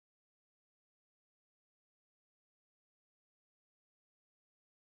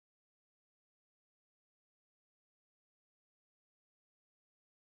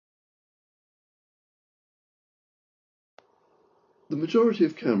The majority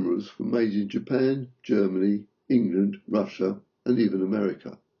of cameras were made in Japan, Germany, England, Russia, and even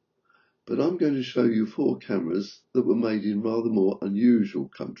America. But I'm going to show you 4 cameras that were made in rather more unusual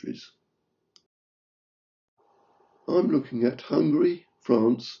countries. I'm looking at Hungary,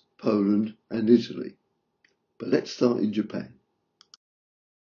 France, Poland, and Italy. But let's start in Japan.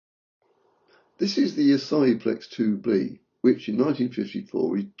 This is the Cyclope 2B, which in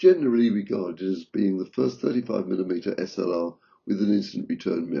 1954 is generally regarded as being the first 35mm SLR with an instant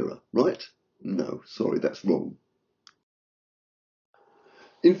return mirror, right? No, sorry, that's wrong.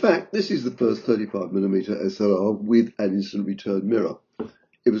 In fact, this is the first 35mm SLR with an instant return mirror.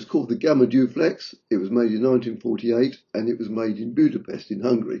 It was called the Gamma Duflex, it was made in 1948, and it was made in Budapest in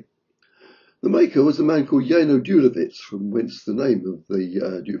Hungary. The maker was a man called Jano Dulewicz, from whence the name of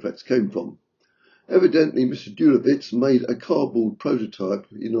the Duflex came from. Evidently, Mr. Dulewicz made a cardboard prototype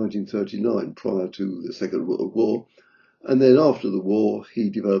in 1939, prior to the Second World War, and then after the war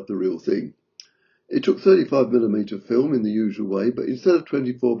he developed the real thing. It took 35mm film in the usual way, but instead of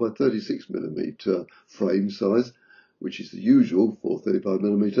 24 by 36mm frame size, which is the usual for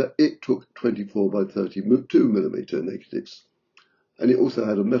 35mm, it took 24 by 32mm negatives. And it also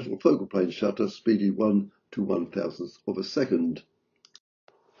had a metal focal plane shutter speeded 1 to 1,000th of a second.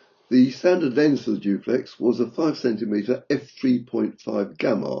 The standard lens for the Duflex was a 5cm f3.5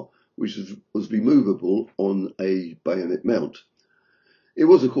 Gamma, which was removable on a bayonet mount. It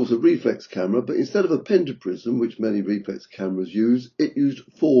was, of course, a reflex camera, but instead of a pentaprism, which many reflex cameras use, it used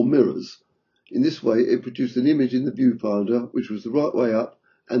 4 mirrors. In this way, it produced an image in the viewfinder which was the right way up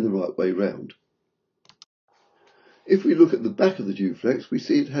and the right way round. If we look at the back of the Duflex, we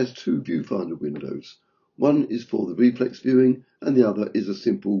see it has 2 viewfinder windows. One is for the reflex viewing, and the other is a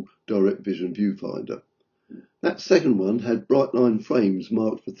simple direct vision viewfinder. That second one had bright line frames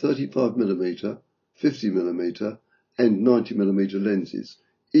marked for 35mm, 50mm, and 90mm lenses,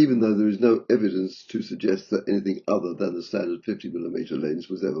 even though there is no evidence to suggest that anything other than the standard 50mm lens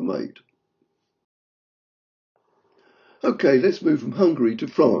was ever made. Okay, let's move from Hungary to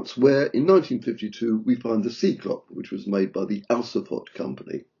France, where in 1952 we find the Cyclope, which was made by the Alfa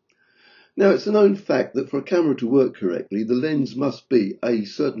company. Now, it's a known fact that for a camera to work correctly, the lens must be a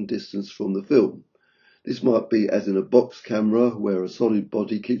certain distance from the film. This might be as in a box camera, where a solid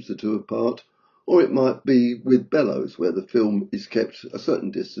body keeps the two apart, or it might be with bellows, where the film is kept a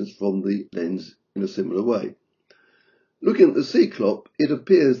certain distance from the lens in a similar way. Looking at the Cyclope, it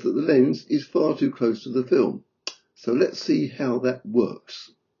appears that the lens is far too close to the film. So let's see how that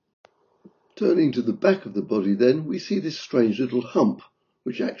works. Turning to the back of the body then, we see this strange little hump,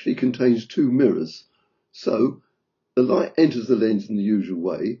 which actually contains 2 mirrors. So the light enters the lens in the usual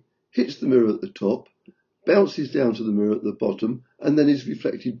way, hits the mirror at the top, bounces down to the mirror at the bottom, and then is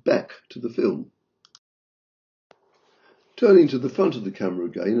reflected back to the film. Turning to the front of the camera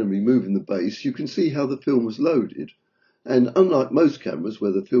again and removing the base, you can see how the film was loaded. And unlike most cameras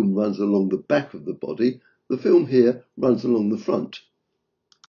where the film runs along the back of the body, the film here runs along the front.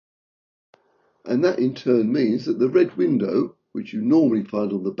 And that in turn means that the red window, which you normally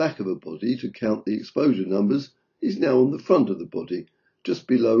find on the back of a body to count the exposure numbers, is now on the front of the body, just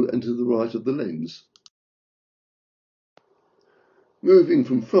below and to the right of the lens. Moving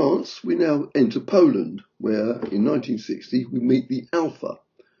from France, we now enter Poland, where in 1960 we meet the Alfa.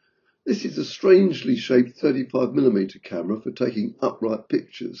 This is a strangely shaped 35mm camera for taking upright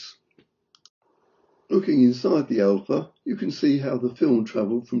pictures. Looking inside the Alfa, you can see how the film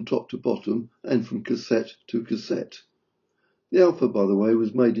travelled from top to bottom and from cassette to cassette. The Alfa, by the way,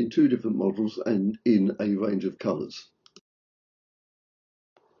 was made in 2 different models and in a range of colours.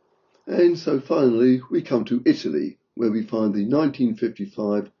 And so finally we come to Italy, where we find the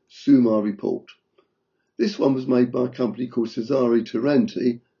 1955 Summa Report. This one was made by a company called Cesare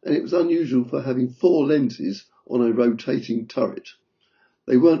Taranti, and it was unusual for having 4 lenses on a rotating turret.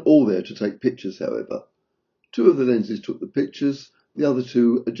 They weren't all there to take pictures, however. 2 of the lenses took the pictures, the other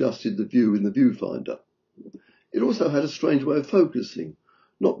 2 adjusted the view in the viewfinder. It also had a strange way of focusing,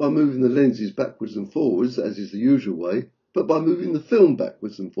 not by moving the lenses backwards and forwards, as is the usual way, but by moving the film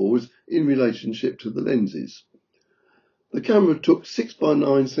backwards and forwards in relationship to the lenses. The camera took 6 by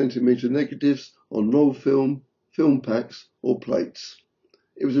 9cm negatives on roll film, film packs or plates.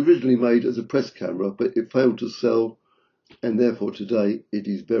 It was originally made as a press camera, but it failed to sell, and therefore today it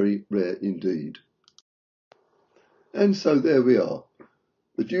is very rare indeed. And so there we are.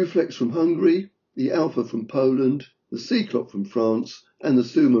 The Duflex from Hungary, the Alfa from Poland, the Cyclope from France, and the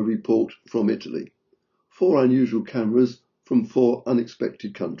Summa Report from Italy. 4 unusual cameras from 4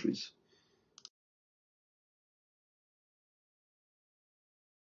 unexpected countries.